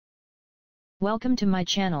Welcome to my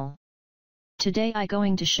channel. Today I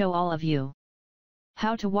going to show all of you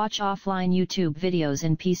how to watch offline YouTube videos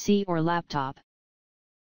in PC or laptop.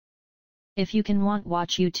 If you can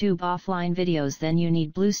watch YouTube offline videos, then you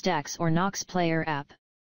need BlueStacks or Nox Player app.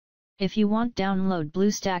 If you want download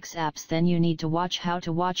BlueStacks apps, then you need to watch how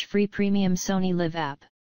to watch free premium Sony Live app.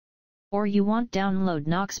 Or you want download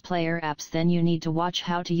Nox Player apps, then you need to watch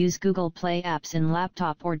how to use Google Play apps in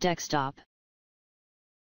laptop or desktop.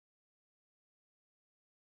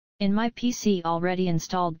 In my PC already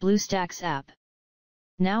installed BlueStacks app.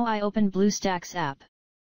 Now I open BlueStacks app.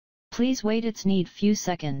 Please wait, it's need few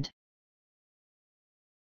second.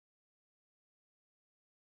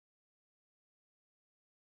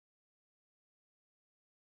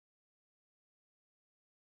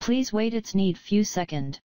 Please wait, it's need few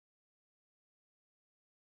second.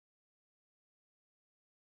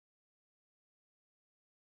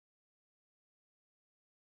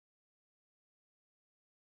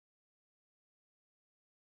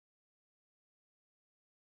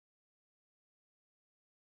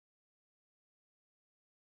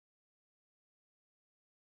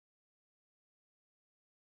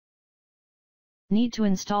 Need to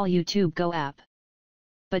install YouTube Go app.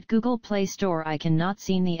 But Google Play Store I cannot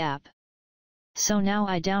see the app. So now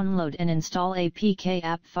I download and install APK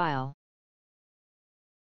app file.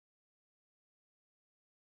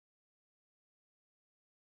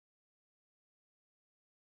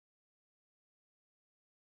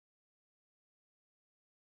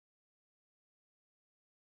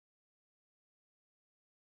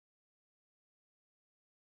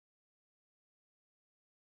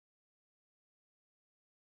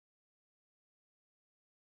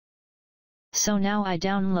 So now I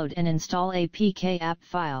download and install APK app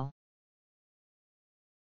file.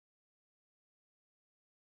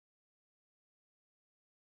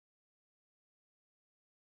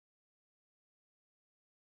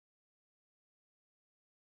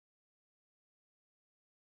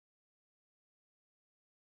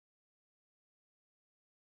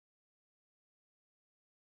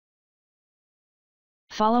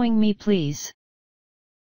 Following me please.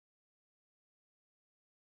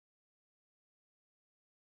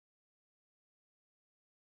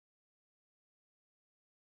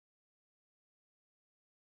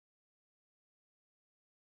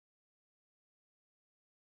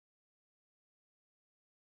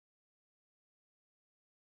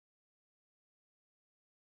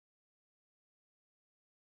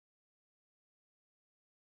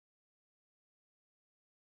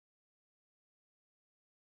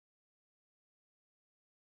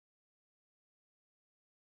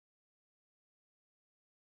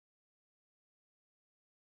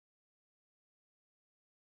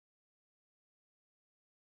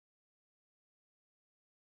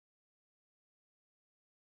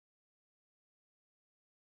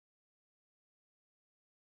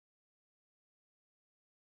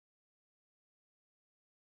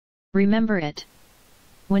 Remember it.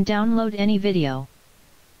 When download any video.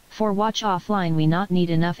 For watch offline we not need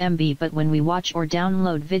enough MB, but when we watch or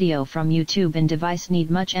download video from YouTube and device need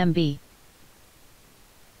much MB.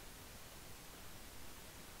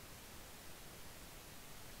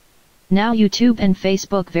 Now YouTube and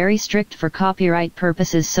Facebook very strict for copyright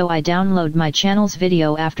purposes, so I download my channel's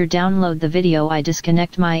video. After download the video I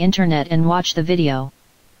disconnect my internet and watch the video.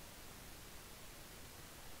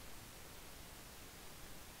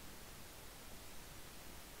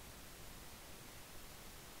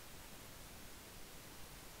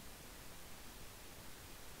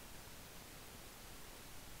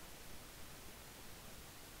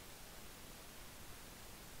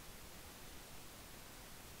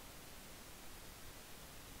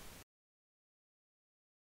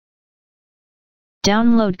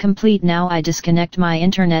 Download complete. Now I disconnect my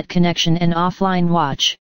internet connection and offline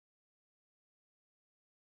watch.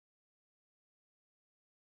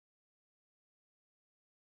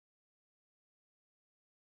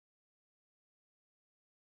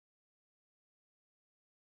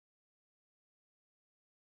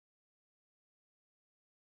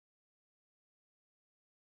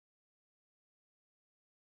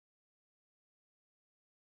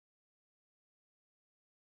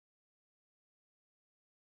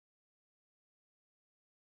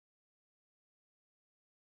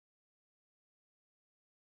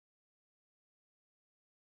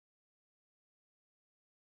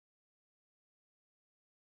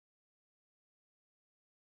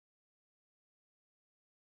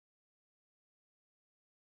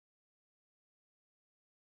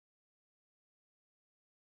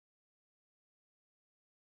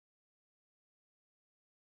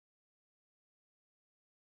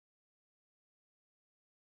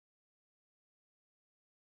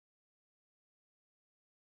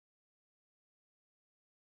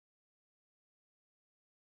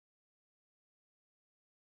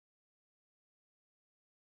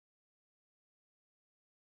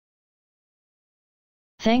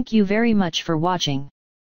 Thank you very much for watching.